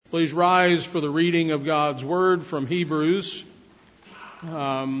Please rise for the reading of God's Word from Hebrews,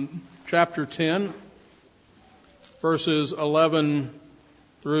 chapter 10, verses 11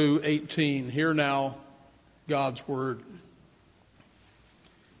 through 18. Hear now God's Word.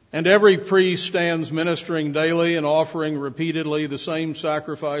 And every priest stands ministering daily and offering repeatedly the same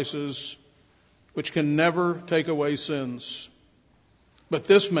sacrifices which can never take away sins. But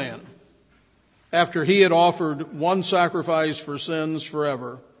this man, after he had offered one sacrifice for sins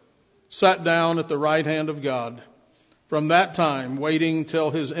forever, sat down at the right hand of God, from that time waiting till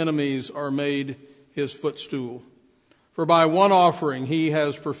his enemies are made his footstool. For by one offering he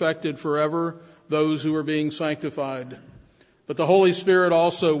has perfected forever those who are being sanctified. But the Holy Spirit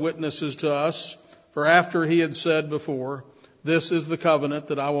also witnesses to us, for after he had said before, "This is the covenant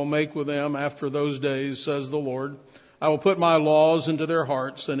that I will make with them after those days, says the Lord. I will put my laws into their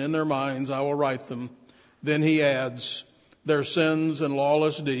hearts, and in their minds I will write them." Then he adds, "Their sins and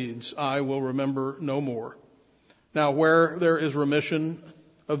lawless deeds I will remember no more." Now where there is remission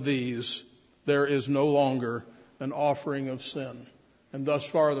of these, there is no longer an offering of sin. And thus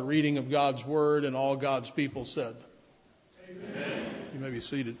far the reading of God's Word, and all God's people said, Amen. You may be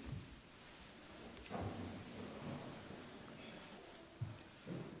seated.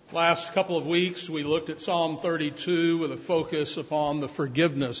 Last couple of weeks we looked at Psalm 32 with a focus upon the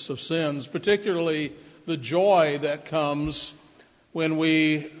forgiveness of sins, particularly the joy that comes when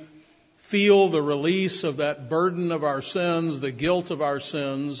we feel the release of that burden of our sins, the guilt of our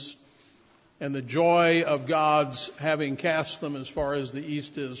sins, and the joy of God's having cast them as far as the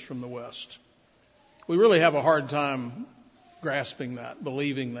east is from the west. We really have a hard time grasping that,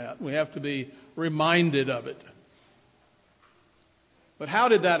 believing that. We have to be reminded of it. But how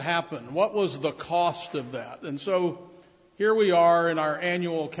did that happen? What was the cost of that? And so here we are in our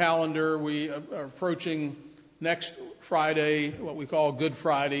annual calendar. We are approaching next Friday, what we call Good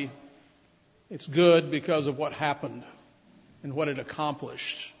Friday. It's good because of what happened and what it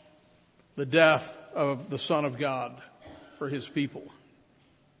accomplished. The death of the Son of God for His people.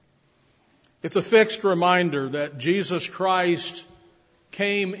 It's a fixed reminder that Jesus Christ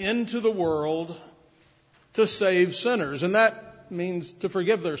came into the world to save sinners. And that means to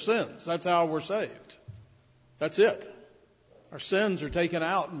forgive their sins. That's how we're saved. That's it. Our sins are taken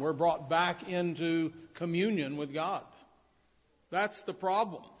out and we're brought back into communion with God. That's the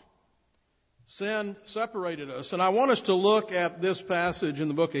problem. Sin separated us. And I want us to look at this passage in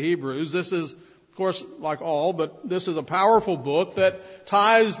the book of Hebrews. This is, of course, like all, but this is a powerful book that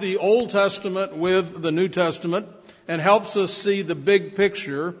ties the Old Testament with the New Testament and helps us see the big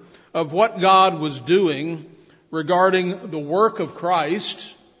picture of what God was doing regarding the work of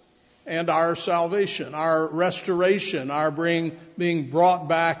Christ and our salvation, our restoration, our being brought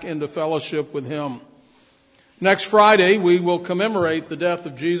back into fellowship with Him. Next Friday, we will commemorate the death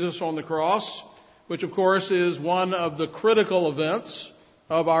of Jesus on the cross, which of course is one of the critical events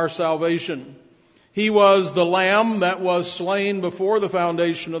of our salvation. He was the Lamb that was slain before the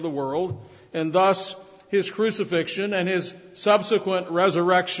foundation of the world, and thus His crucifixion and His subsequent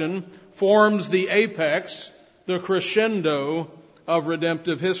resurrection forms the apex, the crescendo of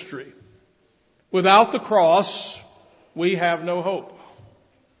redemptive history. Without the cross, we have no hope.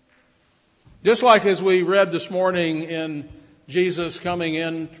 Just like as we read this morning in Jesus coming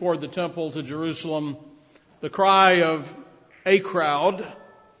in toward the temple to Jerusalem, the cry of a crowd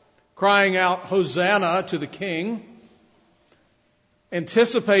crying out, "Hosanna to the King,"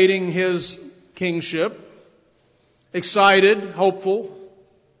 anticipating His kingship, excited, hopeful.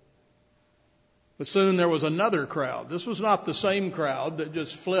 But soon there was another crowd. This was not the same crowd that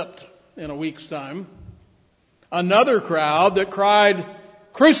just flipped in a week's time. Another crowd that cried,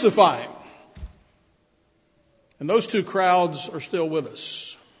 "Crucify Him." And those two crowds are still with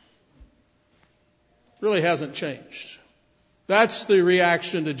us. It really hasn't changed. That's the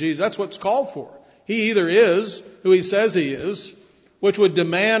reaction to Jesus. That's what's called for. He either is who He says He is, which would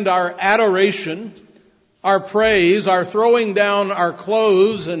demand our adoration, our praise, our throwing down our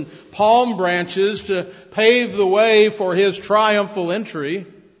clothes and palm branches to pave the way for His triumphal entry,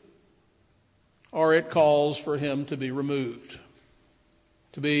 or it calls for Him to be removed,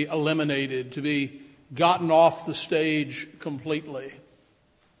 to be eliminated, to be gotten off the stage completely.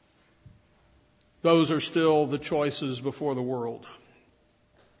 Those are still the choices before the world.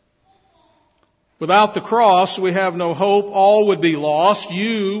 Without the cross, we have no hope. All would be lost.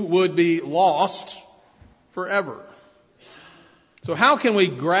 You would be lost forever. So how can we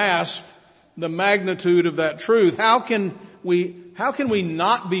grasp the magnitude of that truth? How can we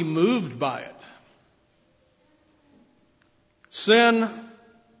not be moved by it? Sin,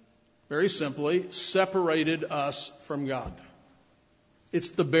 very simply, separated us from God.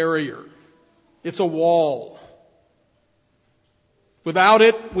 It's the barrier. It's a wall. Without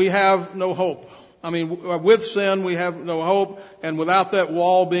it, we have no hope. With sin, we have no hope. And without that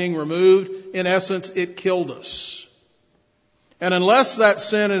wall being removed, in essence, it killed us. And unless that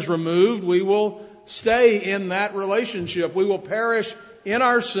sin is removed, we will stay in that relationship. We will perish in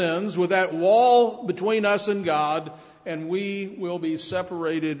our sins with that wall between us and God, and we will be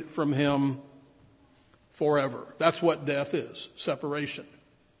separated from Him forever. That's what death is, separation.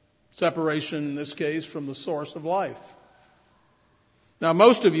 Separation, in this case, from the source of life. Now,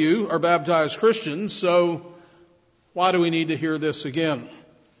 most of you are baptized Christians, so why do we need to hear this again?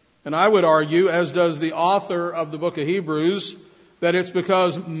 And I would argue, as does the author of the book of Hebrews, that it's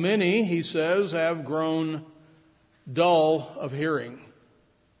because many, he says, have grown dull of hearing.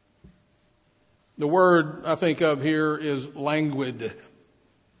 The word I think of here is languid.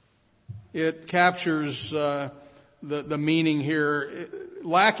 It captures the meaning here.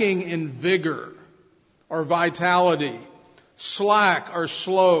 Lacking in vigor or vitality, slack or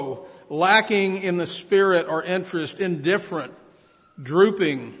slow, lacking in the spirit or interest, indifferent,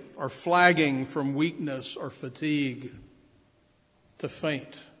 drooping or flagging from weakness or fatigue, to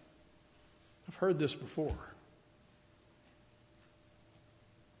faint. I've heard this before.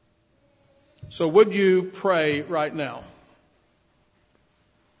 So would you pray right now?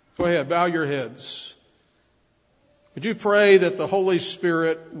 Go ahead, bow your heads. Would you pray that the Holy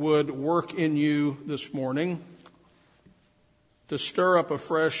Spirit would work in you this morning to stir up a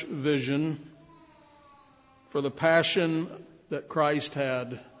fresh vision for the passion that Christ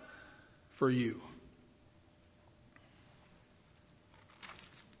had for you?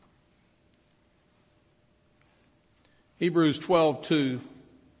 Hebrews 12:2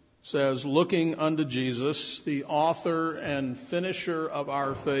 says, looking unto Jesus, the author and finisher of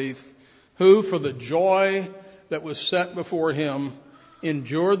our faith, who for the joy that was set before him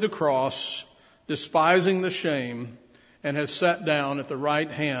endured the cross, despising the shame, and has sat down at the right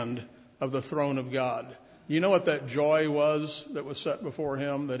hand of the throne of God. You know what that joy was that was set before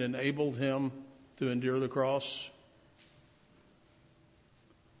him that enabled him to endure the cross?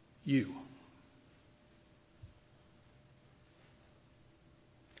 You.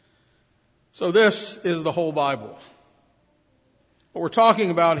 So this is the whole Bible. What we're talking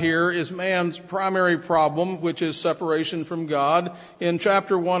about here is man's primary problem, which is separation from God. In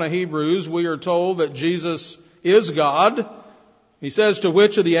chapter 1 of Hebrews, we are told that Jesus is God. He says, to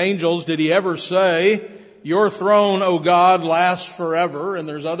which of the angels did he ever say, your throne, O God, lasts forever? And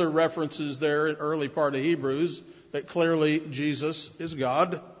there's other references there in the early part of Hebrews that clearly Jesus is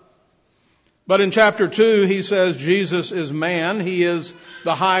God. But in chapter 2, he says Jesus is man. He is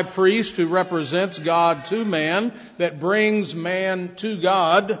the high priest who represents God to man, that brings man to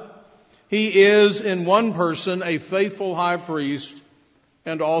God. He is in one person a faithful high priest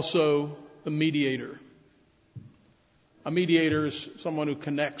and also the mediator. A mediator is someone who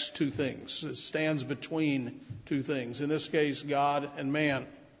connects two things, stands between two things. In this case, God and man.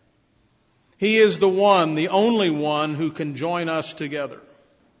 He is the one, the only one who can join us together.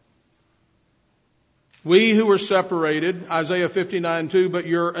 We who were separated, Isaiah 59:2, but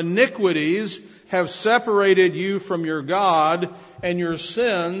your iniquities have separated you from your God, and your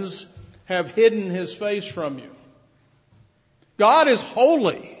sins have hidden his face from you. God is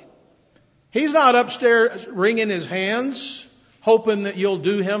holy. He's not upstairs wringing his hands, hoping that you'll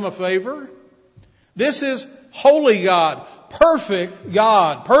do him a favor. This is holy God,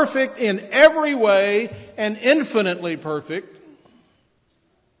 perfect in every way and infinitely perfect.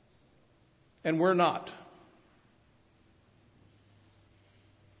 And we're not.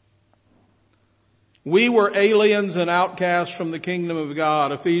 We were aliens and outcasts from the kingdom of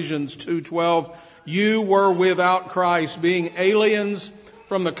God. Ephesians 2:12. You were without Christ, being aliens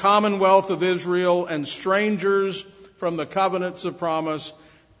from the commonwealth of Israel and strangers from the covenants of promise,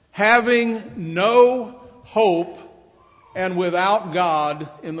 having no hope and without God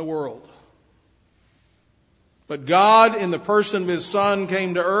in the world. But God, in the person of his Son,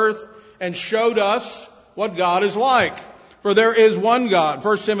 came to earth and showed us what God is like. For there is one God,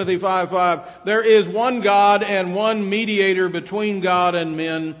 1 Timothy 5:5, there is one God and one mediator between God and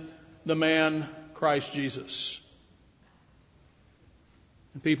men, the man Christ Jesus.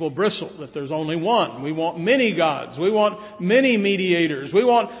 And people bristle that there's only one. We want many gods. We want many mediators. We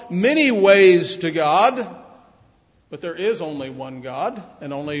want many ways to God. But there is only one God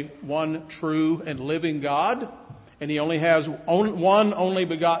and only one true and living God. And he only has one only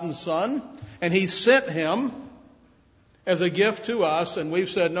begotten Son. And he sent him as a gift to us. And we've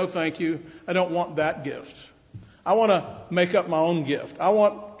said, no, thank you. I don't want that gift. I want to make up my own gift. I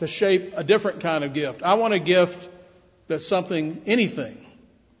want to shape a different kind of gift. I want a gift that's something, anything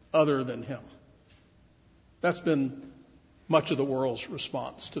other than him. That's been much of the world's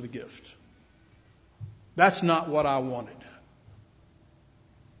response to the gift. That's not what I wanted.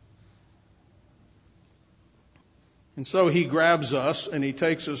 And so he grabs us and he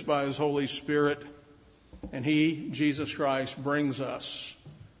takes us by his Holy Spirit, and he, Jesus Christ, brings us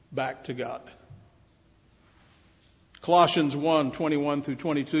back to God. Colossians 1:21 through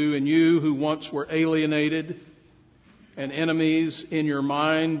 22, and you who once were alienated and enemies in your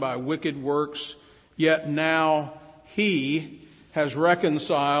mind by wicked works, yet now he has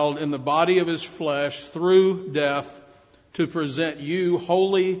reconciled in the body of his flesh through death to present you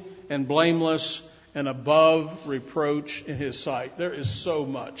holy and blameless and above reproach in his sight. There is so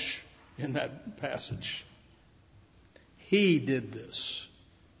much in that passage. He did this.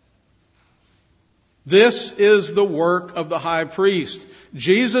 This is the work of the high priest.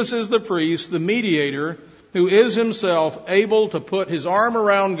 Jesus is the priest, the mediator, who is himself able to put his arm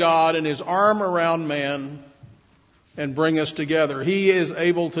around God and his arm around man and bring us together. He is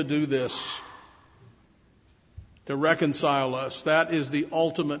able to do this, to reconcile us. That is the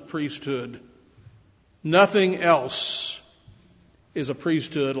ultimate priesthood. Nothing else is a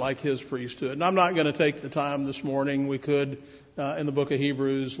priesthood like his priesthood. And I'm not going to take the time this morning. We could, in the book of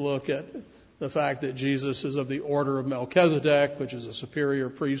Hebrews, look at the fact that Jesus is of the order of Melchizedek, which is a superior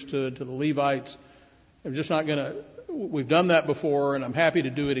priesthood to the Levites. I'm just not going to, we've done that before, and I'm happy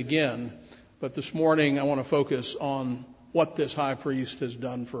to do it again. But this morning, I want to focus on what this high priest has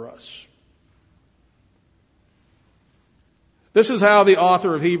done for us. This is how the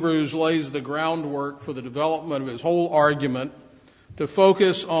author of Hebrews lays the groundwork for the development of his whole argument, to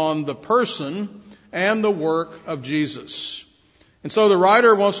focus on the person and the work of Jesus. And so the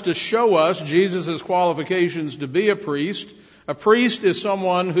writer wants to show us Jesus' qualifications to be a priest. A priest is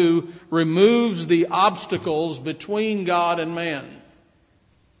someone who removes the obstacles between God and man.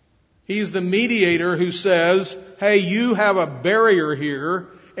 He's the mediator who says, hey, you have a barrier here,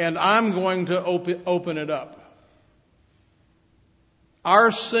 and I'm going to open it up.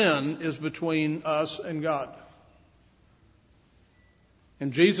 Our sin is between us and God.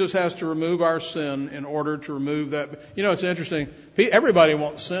 And Jesus has to remove our sin in order to remove that. You know, it's interesting. Everybody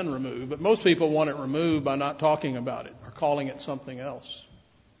wants sin removed, but most people want it removed by not talking about it or calling it something else.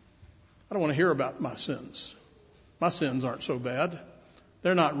 I don't want to hear about my sins. My sins aren't so bad.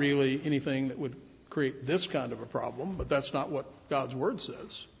 They're not really anything that would create this kind of a problem, but that's not what God's Word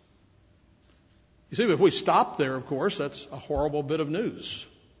says. You see, if we stop there, of course, that's a horrible bit of news.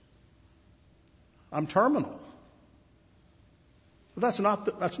 I'm terminal. But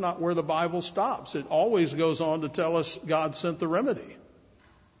that's not where the Bible stops. It always goes on to tell us God sent the remedy.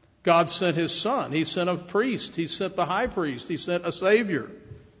 God sent his Son. He sent a priest. He sent the high priest. He sent a Savior.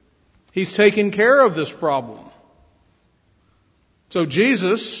 He's taken care of this problem. So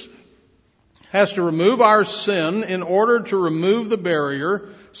Jesus has to remove our sin in order to remove the barrier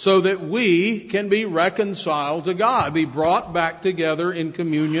so that we can be reconciled to God, be brought back together in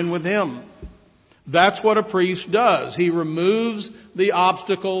communion with him. That's what a priest does. He removes the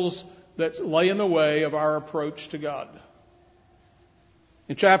obstacles that lay in the way of our approach to God.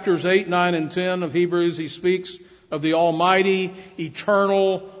 In chapters 8, 9, and 10 of Hebrews, he speaks of the almighty,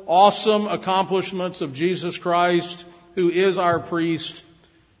 eternal, awesome accomplishments of Jesus Christ, who is our priest,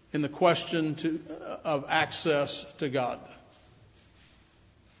 in the question of access to God.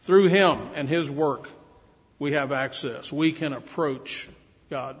 Through him and his work, we have access. We can approach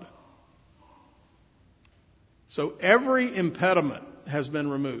God. So every impediment has been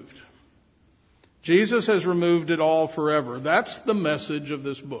removed. Jesus has removed it all forever. That's the message of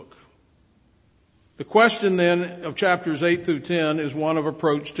this book. The question then of chapters 8 through 10 is one of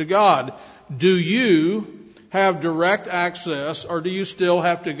approach to God. Do you have direct access, or do you still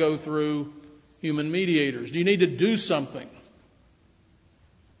have to go through human mediators? Do you need to do something?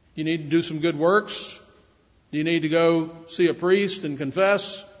 Do you need to do some good works? Do you need to go see a priest and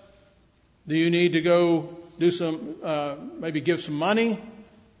confess? Do you need to go do some, maybe give some money?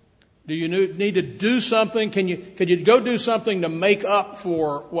 Do you need to do something? Can you go do something to make up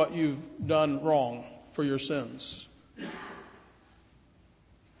for what you've done wrong, for your sins?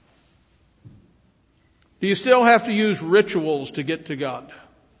 Do you still have to use rituals to get to God?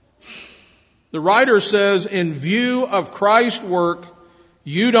 The writer says, in view of Christ's work,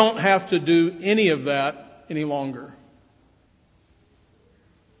 you don't have to do any of that any longer.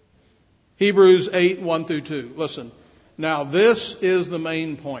 Hebrews 8, 1 through 2. Listen, now this is the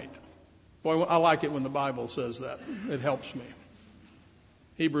main point. Boy, I like it when the Bible says that. It helps me.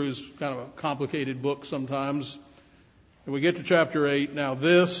 Hebrews kind of a complicated book sometimes. And we get to chapter 8. Now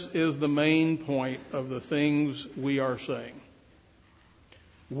this is the main point of the things we are saying.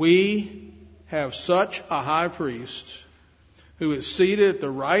 We have such a high priest who is seated at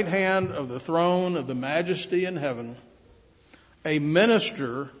the right hand of the throne of the majesty in heaven, a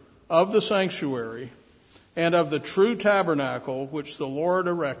minister of the sanctuary and of the true tabernacle which the Lord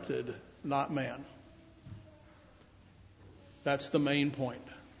erected, not man. That's the main point.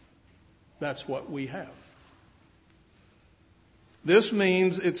 That's what we have. This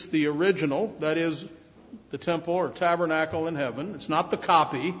means it's the original, that is the temple or tabernacle in heaven. It's not the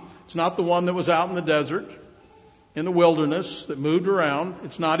copy. It's not the one that was out in the desert, in the wilderness, that moved around.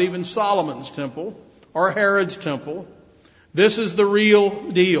 It's not even Solomon's temple or Herod's temple. This is the real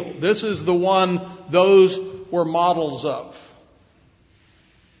deal. This is the one those were models of.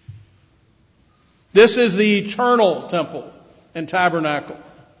 This is the eternal temple and tabernacle.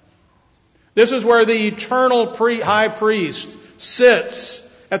 This is where the eternal high priest sits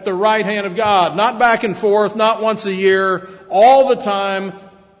at the right hand of God, not back and forth, not once a year, all the time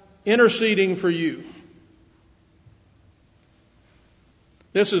interceding for you.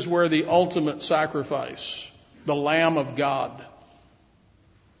 This is where the ultimate sacrifice, the Lamb of God,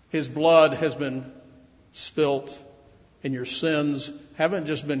 His blood has been spilt, and your sins haven't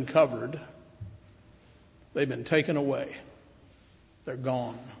just been covered, they've been taken away. They're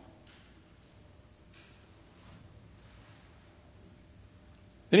gone.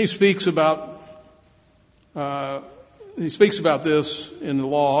 Then he speaks about this in the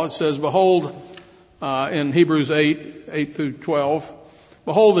law. It says, behold, in Hebrews 8 through 12,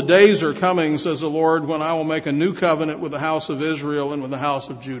 behold, the days are coming, says the Lord, when I will make a new covenant with the house of Israel and with the house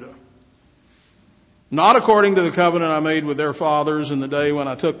of Judah. Not according to the covenant I made with their fathers in the day when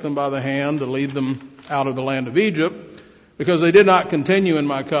I took them by the hand to lead them out of the land of Egypt, because they did not continue in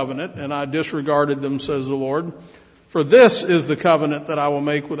my covenant, and I disregarded them, says the Lord. For this is the covenant that I will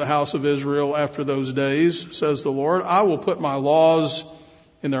make with the house of Israel after those days, says the Lord. I will put my laws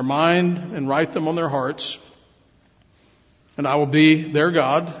in their mind and write them on their hearts. And I will be their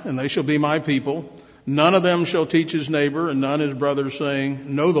God, and they shall be my people. None of them shall teach his neighbor and none his brother,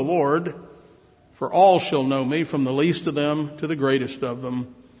 saying, know the Lord. For all shall know me, from the least of them to the greatest of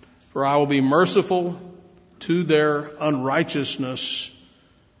them. For I will be merciful to their unrighteousness,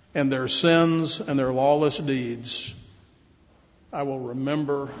 and their sins and their lawless deeds I will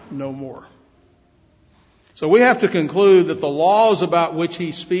remember no more. So we have to conclude that the laws about which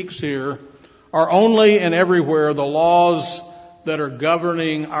he speaks here are only and everywhere the laws that are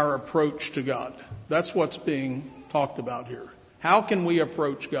governing our approach to God. That's what's being talked about here. How can we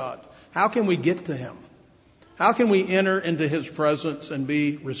approach God? How can we get to Him? How can we enter into His presence and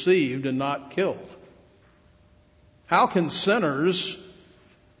be received and not killed? How can sinners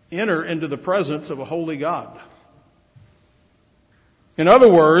enter into the presence of a holy God? In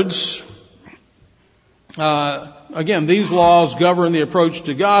other words, again, these laws govern the approach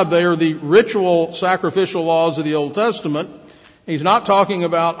to God. They are the ritual sacrificial laws of the Old Testament. He's not talking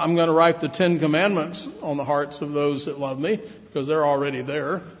about, I'm going to write the 10 Commandments on the hearts of those that love me, because they're already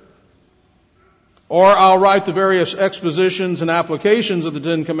there. Or I'll write the various expositions and applications of the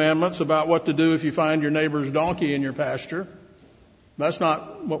 10 Commandments about what to do if you find your neighbor's donkey in your pasture. That's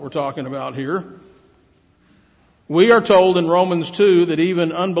not what we're talking about here. We are told in Romans 2 that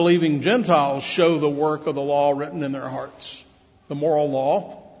even unbelieving Gentiles show the work of the law written in their hearts, the moral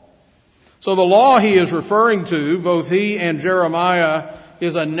law. So the law he is referring to, both he and Jeremiah,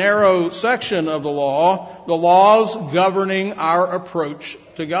 is a narrow section of the laws governing our approach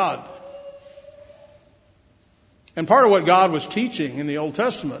to God. And part of what God was teaching in the Old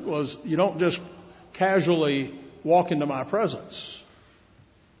Testament was you don't just casually walk into my presence.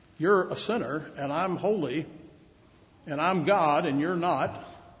 You're a sinner and I'm holy and I'm God and you're not.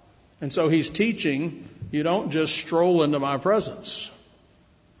 And so he's teaching you don't just stroll into my presence.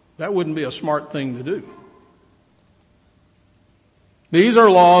 That wouldn't be a smart thing to do. These are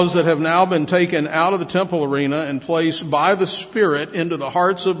laws that have now been taken out of the temple arena and placed by the Spirit into the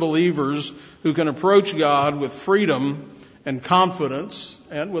hearts of believers who can approach God with freedom and confidence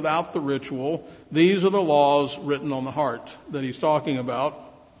and without the ritual. These are the laws written on the heart that he's talking about.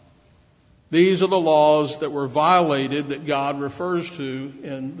 These are the laws that were violated that God refers to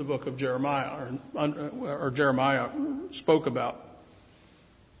in the book of Jeremiah, or Jeremiah spoke about.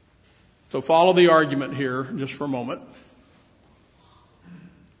 So follow the argument here just for a moment.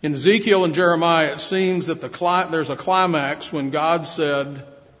 In Ezekiel and Jeremiah, it seems that there's a climax when God said,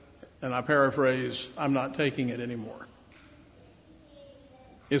 and I paraphrase, I'm not taking it anymore.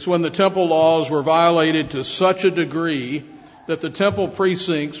 It's when the temple laws were violated to such a degree that the temple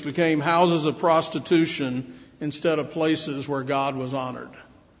precincts became houses of prostitution instead of places where God was honored.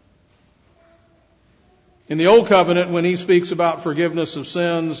 In the Old Covenant, when he speaks about forgiveness of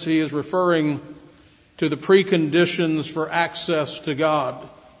sins, he is referring to the preconditions for access to God.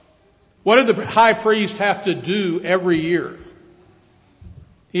 What did the high priest have to do every year?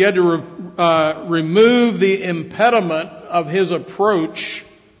 He had to remove the impediment of his approach,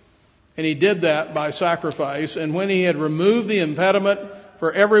 and he did that by sacrifice. And when he had removed the impediment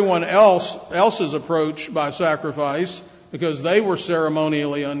for everyone else's approach by sacrifice, because they were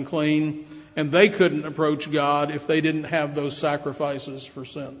ceremonially unclean, and they couldn't approach God if they didn't have those sacrifices for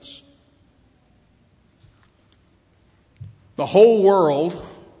sins. The whole world,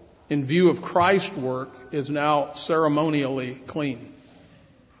 in view of Christ's work, is now ceremonially clean.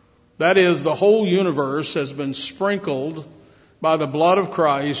 That is, the whole universe has been sprinkled by the blood of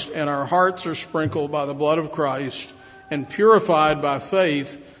Christ, and our hearts are sprinkled by the blood of Christ and purified by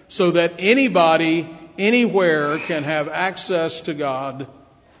faith, so that anybody, anywhere can have access to God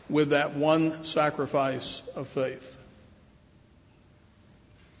with that one sacrifice of faith.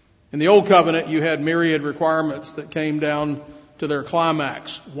 In the Old Covenant, you had myriad requirements that came down to their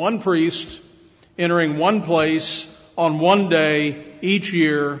climax. One priest entering one place on one day each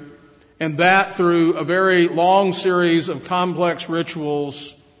year, and that through a very long series of complex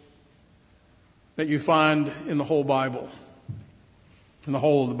rituals that you find in the whole Bible, in the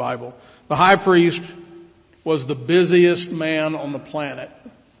whole of the Bible. The high priest was the busiest man on the planet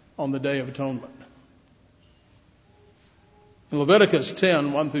on the Day of Atonement. In Leviticus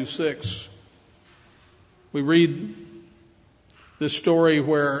 10, 1 through 6, we read this story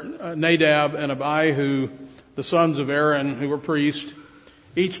where Nadab and Abihu, the sons of Aaron, who were priests,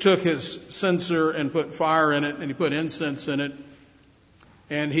 each took his censer and put fire in it, and he put incense in it,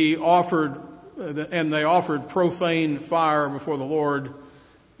 and they offered profane fire before the Lord,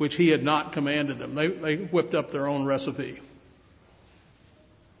 which he had not commanded them. They whipped up their own recipe.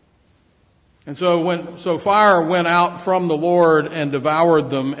 And so fire went out from the Lord and devoured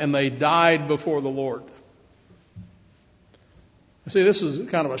them, and they died before the Lord. See, this is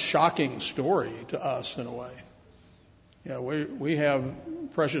kind of a shocking story to us in a way. Yeah, we have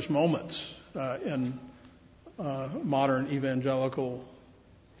precious moments in modern evangelical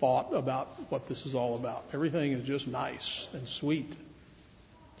thought about what this is all about. Everything is just nice and sweet.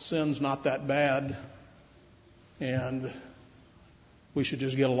 Sin's not that bad, and we should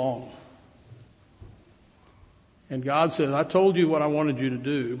just get along. And God says, I told you what I wanted you to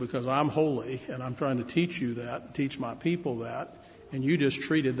do because I'm holy, and I'm trying to teach you that, teach my people that, and you just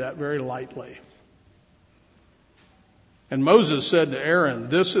treated that very lightly. And Moses said to Aaron,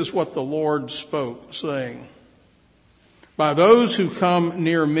 this is what the Lord spoke, saying, by those who come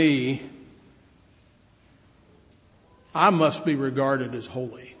near me, I must be regarded as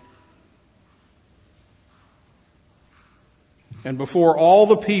holy. And before all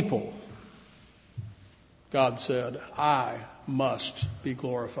the people, God said, I must be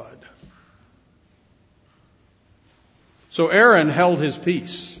glorified. So Aaron held his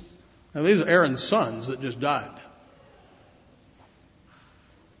peace. Now these are Aaron's sons that just died.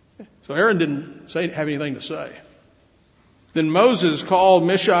 So Aaron didn't have anything to say. Then Moses called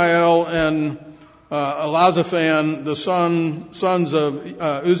Mishael and Elazaphan, the sons of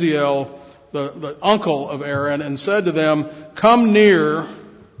Uzziel, the uncle of Aaron, and said to them, come near.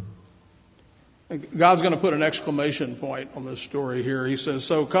 God's going to put an exclamation point on this story here. He says,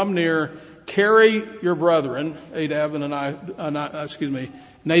 so come near, carry your brethren, Nadab and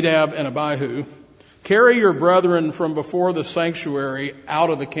Abihu, carry your brethren from before the sanctuary out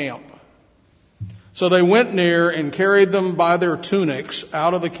of the camp. So they went near and carried them by their tunics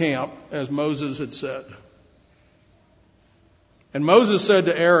out of the camp, as Moses had said. And Moses said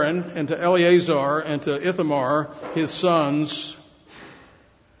to Aaron and to Eleazar and to Ithamar, his sons,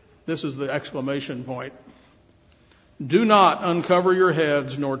 this is the exclamation point, do not uncover your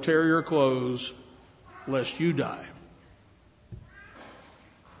heads nor tear your clothes, lest you die.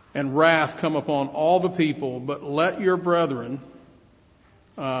 And wrath come upon all the people, but let your brethren,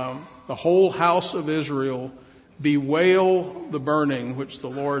 the whole house of Israel, bewail the burning which the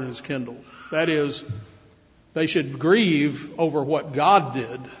Lord has kindled. That is, they should grieve over what God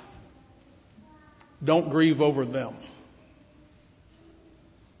did. Don't grieve over them.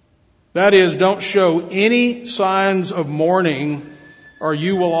 That is, don't show any signs of mourning, or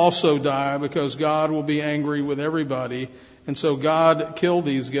you will also die, because God will be angry with everybody. And so God killed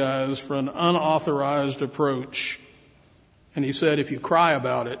these guys for an unauthorized approach. And he said, if you cry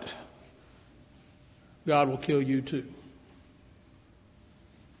about it, God will kill you too.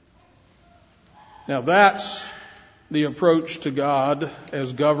 Now that's the approach to God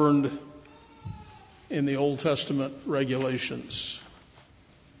as governed in the Old Testament regulations.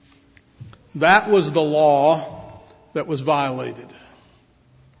 That was the law that was violated.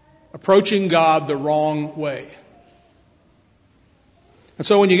 Approaching God the wrong way. And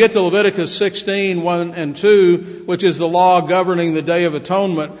so when you get to Leviticus 16, 1 and 2, which is the law governing the Day of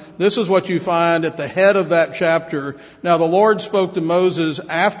Atonement, this is what you find at the head of that chapter. Now the Lord spoke to Moses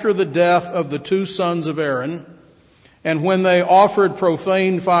after the death of the two sons of Aaron, and when they offered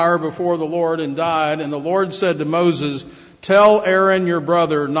profane fire before the Lord and died, and the Lord said to Moses, tell Aaron your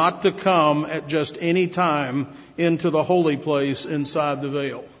brother not to come at just any time into the holy place inside the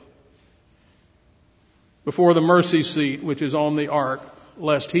veil, before the mercy seat which is on the ark,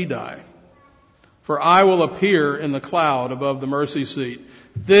 lest he die. For I will appear in the cloud above the mercy seat.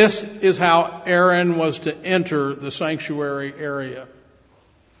 This is how Aaron was to enter the sanctuary area.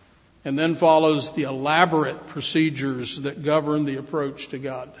 And then follows the elaborate procedures that govern the approach to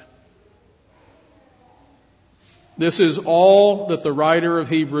God. This is all that the writer of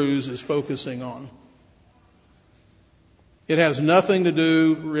Hebrews is focusing on. It has nothing to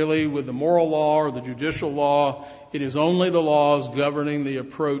do really with the moral law or the judicial law. It is only the laws governing the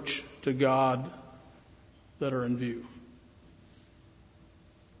approach to God that are in view.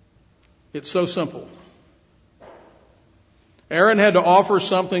 It's so simple. Aaron had to offer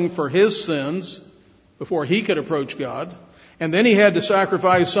something for his sins before he could approach God. And then he had to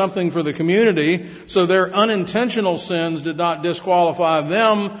sacrifice something for the community so their unintentional sins did not disqualify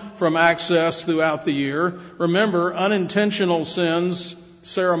them from access throughout the year. Remember, unintentional sins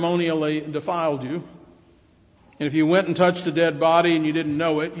ceremonially defiled you. And if you went and touched a dead body and you didn't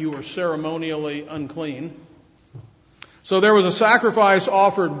know it, you were ceremonially unclean. So there was a sacrifice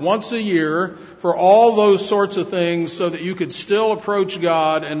offered once a year for all those sorts of things so that you could still approach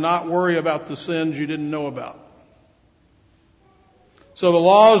God and not worry about the sins you didn't know about. So the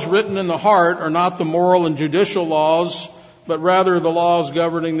laws written in the heart are not the moral and judicial laws, but rather the laws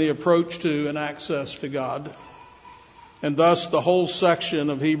governing the approach to and access to God. And thus the whole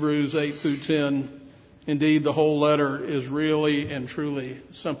section of Hebrews 8 through 10, indeed the whole letter, is really and truly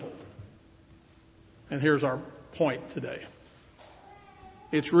simple. And here's our point today.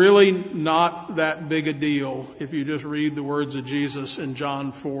 It's really not that big a deal if you just read the words of Jesus in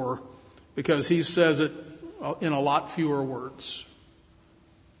John 4, because he says it in a lot fewer words.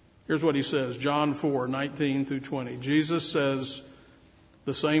 Here's what he says, John 4, 19 through 20. Jesus says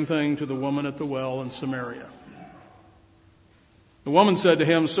the same thing to the woman at the well in Samaria. The woman said to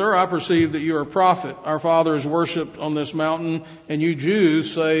him, Sir, I perceive that you are a prophet. Our fathers worshipped on this mountain, and you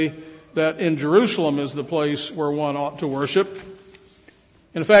Jews say that in Jerusalem is the place where one ought to worship.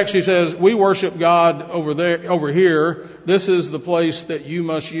 In fact, she says, we worship God over here. This is the place that you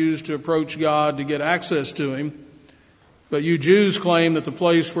must use to approach God to get access to Him. But you Jews claim that the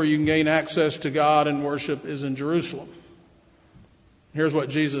place where you can gain access to God and worship is in Jerusalem. Here's what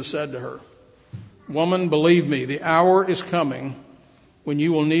Jesus said to her. Woman, believe me, the hour is coming when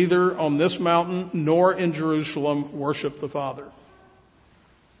you will neither on this mountain nor in Jerusalem worship the Father.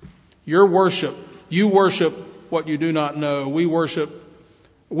 You worship what you do not know.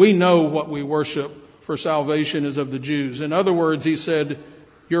 We know what we worship, for salvation is of the Jews. In other words, he said,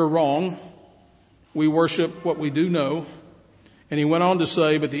 you're wrong. We worship what we do know. And he went on to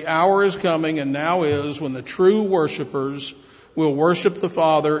say, but the hour is coming and now is when the true worshipers will worship the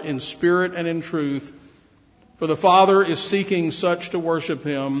Father in spirit and in truth. For the Father is seeking such to worship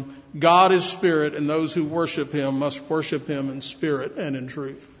Him. God is spirit, and those who worship Him must worship Him in spirit and in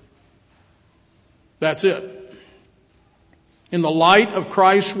truth. That's it. In the light of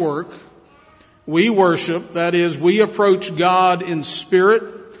Christ's work, we worship, that is, we approach God in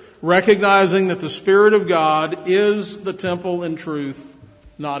spirit, recognizing that the Spirit of God is the temple in truth,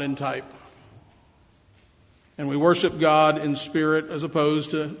 not in type. And we worship God in spirit as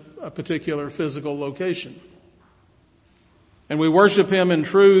opposed to a particular physical location. And we worship Him in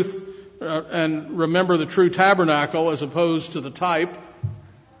truth and remember the true tabernacle as opposed to the type.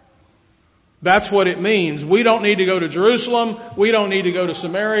 That's what it means. We don't need to go to Jerusalem, we don't need to go to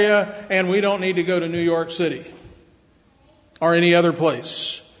Samaria, and we don't need to go to New York City or any other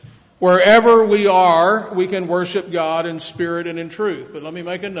place. Wherever we are, we can worship God in spirit and in truth. But let me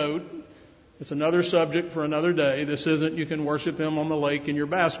make a note. It's another subject for another day. This isn't you can worship Him on the lake in your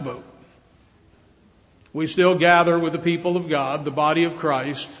bass boat. We still gather with the people of God, the body of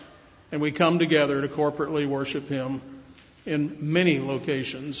Christ, and we come together to corporately worship Him in many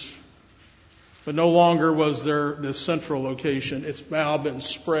locations. But no longer was there this central location. It's now been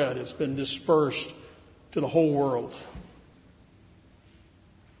spread. It's been dispersed to the whole world.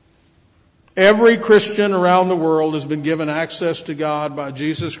 Every Christian around the world has been given access to God by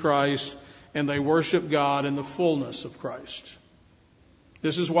Jesus Christ, and they worship God in the fullness of Christ.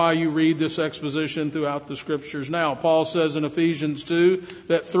 This is why you read this exposition throughout the Scriptures now. Paul says in Ephesians 2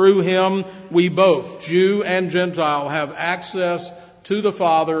 that through Him we both, Jew and Gentile, have access to the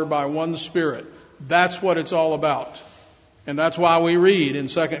Father by one Spirit. That's what it's all about. And that's why we read in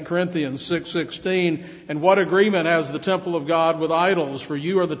 2 Corinthians 6:16, and what agreement has the temple of God with idols? For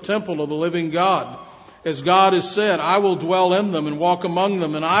you are the temple of the living God. As God has said, I will dwell in them and walk among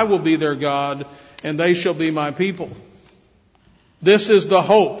them, and I will be their God, and they shall be my people. This is the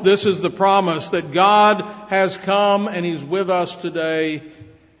hope. This is the promise that God has come and He's with us today.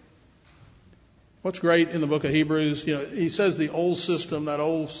 What's great in the book of Hebrews, he says the old system, that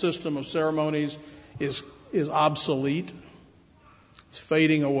old system of ceremonies is obsolete. It's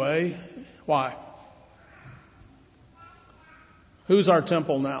fading away. Why? Who's our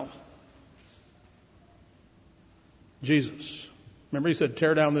temple now? Jesus. Remember He said,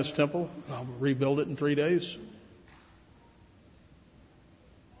 tear down this temple, I'll rebuild it in 3 days.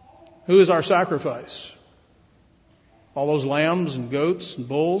 Who is our sacrifice? All those lambs and goats and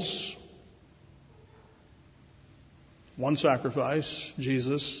bulls. One sacrifice,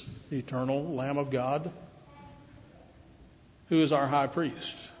 Jesus, the eternal Lamb of God. Who is our high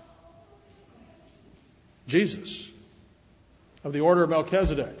priest? Jesus, of the order of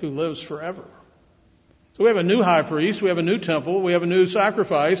Melchizedek, who lives forever. So we have a new high priest, we have a new temple, we have a new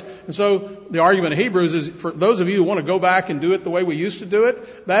sacrifice. And so the argument of Hebrews is, for those of you who want to go back and do it the way we used to do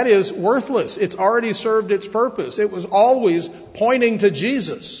it, that is worthless. It's already served its purpose. It was always pointing to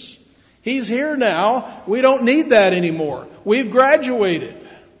Jesus. He's here now. We don't need that anymore. We've graduated.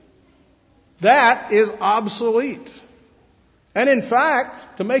 That is obsolete. And in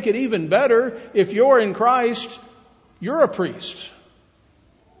fact, to make it even better, if you're in Christ, you're a priest.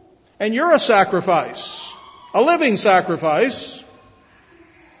 And you're a sacrifice, a living sacrifice,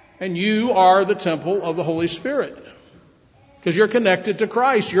 and you are the temple of the Holy Spirit. Because you're connected to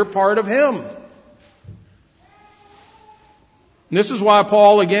Christ. You're part of Him. And this is why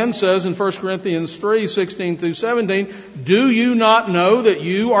Paul again says in 1 Corinthians 3:16 through 17, do you not know that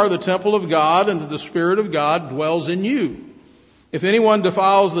you are the temple of God and that the Spirit of God dwells in you? If anyone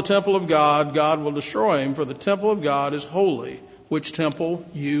defiles the temple of God, God will destroy him, for the temple of God is holy, which temple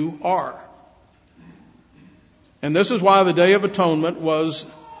you are. And this is why the Day of Atonement was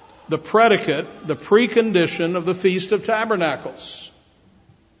the predicate, the precondition of the Feast of Tabernacles.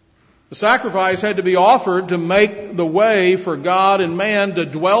 The sacrifice had to be offered to make the way for God and man to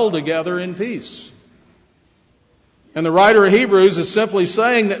dwell together in peace. And the writer of Hebrews is simply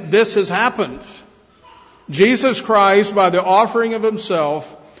saying that this has happened. Jesus Christ, by the offering of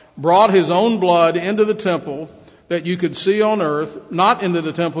Himself, brought His own blood into the temple that you could see on earth, not into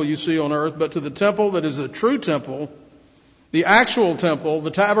the temple you see on earth, but to the temple that is the true temple, the actual temple,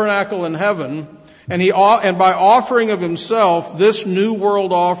 the tabernacle in heaven. And by offering of Himself, this new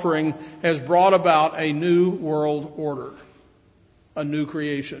world offering has brought about a new world order, a new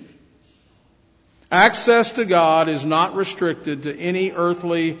creation. Access to God is not restricted to any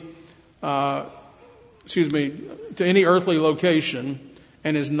earthly location,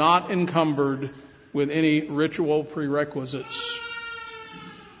 and is not encumbered with any ritual prerequisites.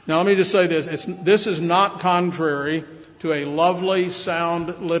 Now let me just say this. This is not contrary to a lovely,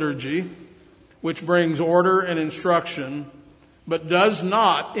 sound liturgy, which brings order and instruction, but does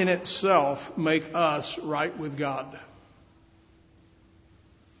not in itself make us right with God.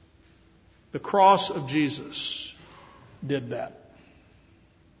 The cross of Jesus did that.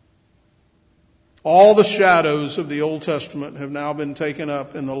 All the shadows of the Old Testament have now been taken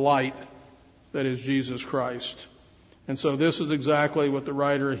up in the light that is Jesus Christ. And so this is exactly what the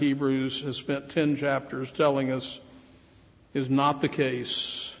writer of Hebrews has spent 10 chapters telling us is not the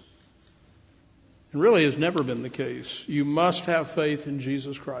case. It really has never been the case. You must have faith in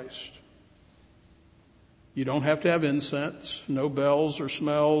Jesus Christ. You don't have to have incense, no bells or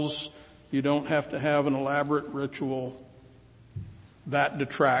smells. You don't have to have an elaborate ritual. That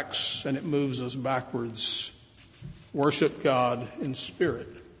detracts and it moves us backwards. Worship God in spirit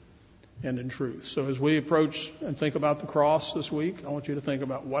and in truth. So as we approach and think about the cross this week, I want you to think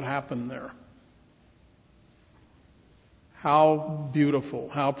about what happened there. How beautiful,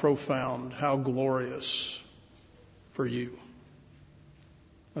 how profound, how glorious for you.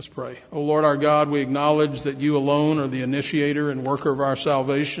 Let's pray. Oh Lord our God, we acknowledge that You alone are the initiator and worker of our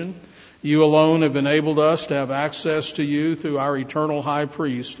salvation. You alone have enabled us to have access to You through our eternal high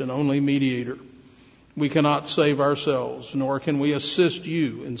priest and only mediator. We cannot save ourselves, nor can we assist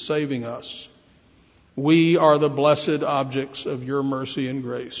You in saving us. We are the blessed objects of Your mercy and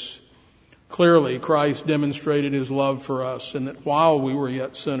grace. Clearly, Christ demonstrated his love for us, and that while we were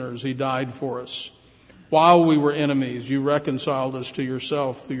yet sinners, he died for us. While we were enemies, you reconciled us to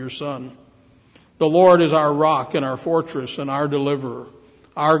yourself through your Son. The Lord is our rock and our fortress and our deliverer,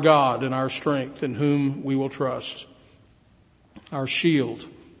 our God and our strength, in whom we will trust, our shield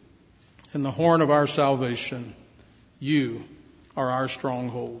and the horn of our salvation. You are our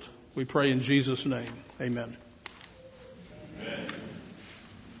stronghold. We pray in Jesus' name. Amen. Amen.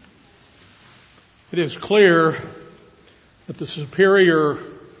 It is clear that the superior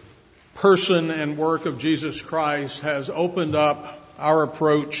person and work of Jesus Christ has opened up our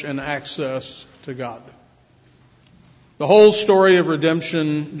approach and access to God. The whole story of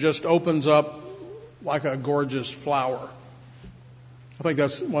redemption just opens up like a gorgeous flower. I think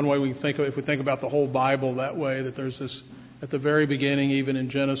that's one way we can think of it, if we think about the whole Bible that way, that there's this, at the very beginning, even in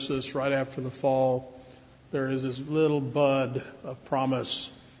Genesis, right after the fall, there is this little bud of promise,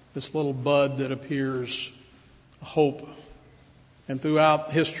 this little bud that appears, hope. And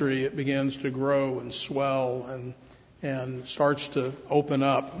throughout history, it begins to grow and swell and starts to open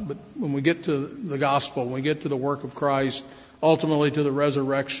up. But when we get to the gospel, when we get to the work of Christ, ultimately to the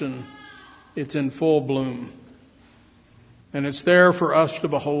resurrection, it's in full bloom. And it's there for us to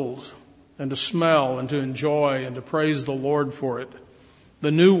behold and to smell and to enjoy and to praise the Lord for it.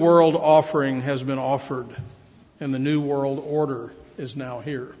 The new world offering has been offered, and the new world order is now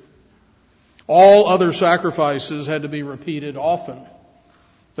here. All other sacrifices had to be repeated often.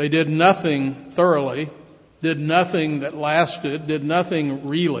 They did nothing thoroughly, did nothing that lasted, did nothing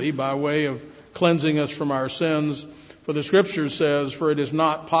really by way of cleansing us from our sins. For the Scripture says, "For it is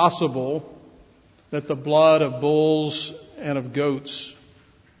not possible that the blood of bulls and of goats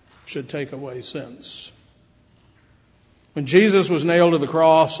should take away sins." When Jesus was nailed to the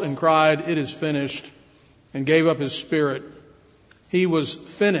cross and cried, "It is finished," and gave up his spirit, he was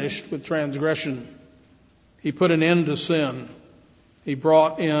finished with transgression. He put an end to sin. He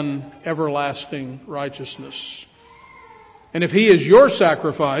brought in everlasting righteousness. And if he is your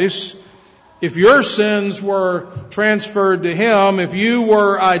sacrifice, if your sins were transferred to him, if you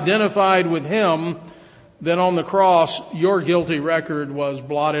were identified with him, then on the cross, your guilty record was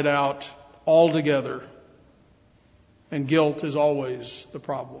blotted out altogether. And guilt is always the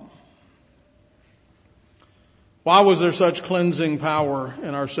problem. Why was there such cleansing power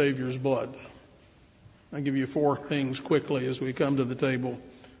in our Savior's blood? I'll give you 4 things quickly as we come to the table.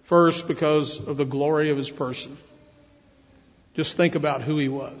 First, because of the glory of his person. Just think about who he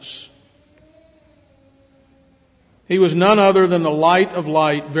was. He was none other than the light of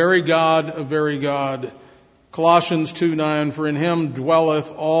light, very God of very God. Colossians 2:9, "For in him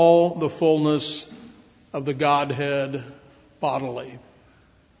dwelleth all the fullness of the Godhead bodily."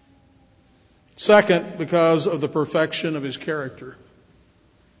 Second, because of the perfection of his character.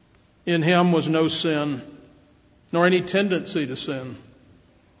 In him was no sin, nor any tendency to sin.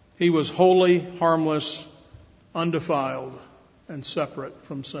 He was holy, harmless, undefiled, and separate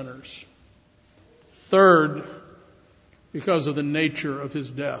from sinners. Third, because of the nature of his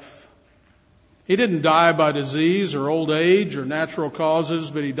death. He didn't die by disease or old age or natural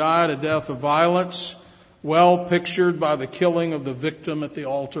causes, but he died a death of violence, well pictured by the killing of the victim at the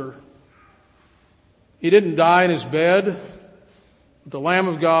altar. He didn't die in his bed. The Lamb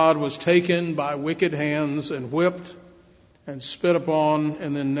of God was taken by wicked hands and whipped and spit upon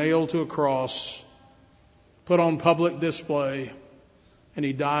and then nailed to a cross, put on public display, and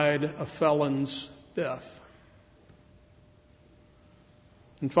he died a felon's death.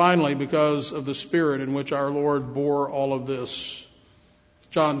 And finally, because of the spirit in which our Lord bore all of this.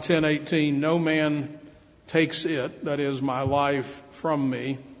 John 10:18, "No man takes it," that is my life, "from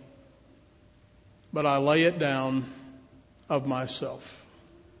me, but I lay it down of myself."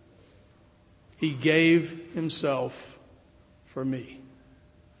 He gave himself for me.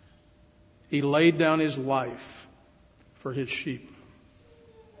 He laid down his life for his sheep.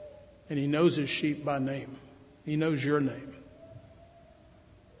 And he knows his sheep by name. He knows your name.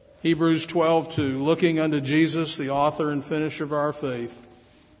 Hebrews 12:2, "Looking unto Jesus, the author and finisher of our faith,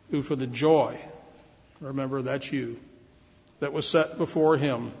 who for the joy," remember that's you, "that was set before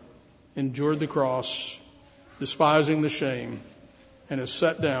him, endured the cross, despising the shame, and is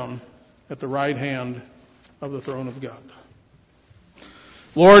set down at the right hand of the throne of God."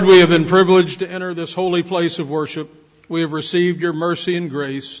 Lord, we have been privileged to enter this holy place of worship. We have received your mercy and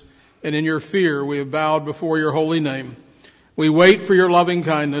grace, and in your fear we have bowed before your holy name. We wait for your loving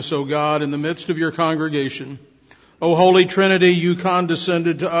kindness, O God, in the midst of your congregation. O Holy Trinity, you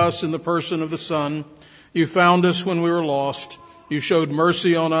condescended to us in the person of the Son. You found us when we were lost. You showed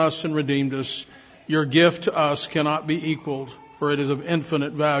mercy on us and redeemed us. Your gift to us cannot be equaled, for it is of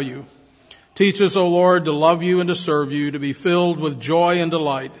infinite value. Teach us, O Lord, to love you and to serve you, to be filled with joy and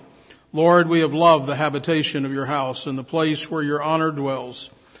delight. Lord, we have loved the habitation of your house and the place where your honor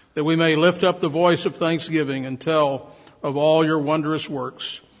dwells, that we may lift up the voice of thanksgiving and tell of all your wondrous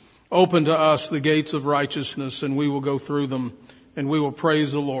works. Open to us the gates of righteousness, and we will go through them, and we will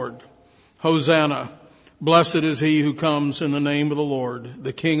praise the Lord. Hosanna! Blessed is he who comes in the name of the Lord,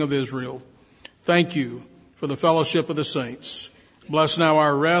 the King of Israel. Thank you for the fellowship of the saints. Bless now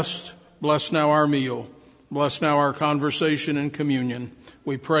our rest. Bless now our meal. Bless now our conversation and communion.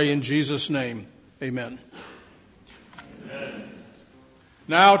 We pray in Jesus' name. Amen. Amen.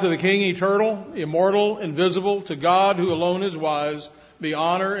 Now to the King eternal, immortal, invisible, to God who alone is wise, be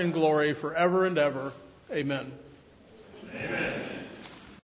honor and glory forever and ever. Amen. Amen.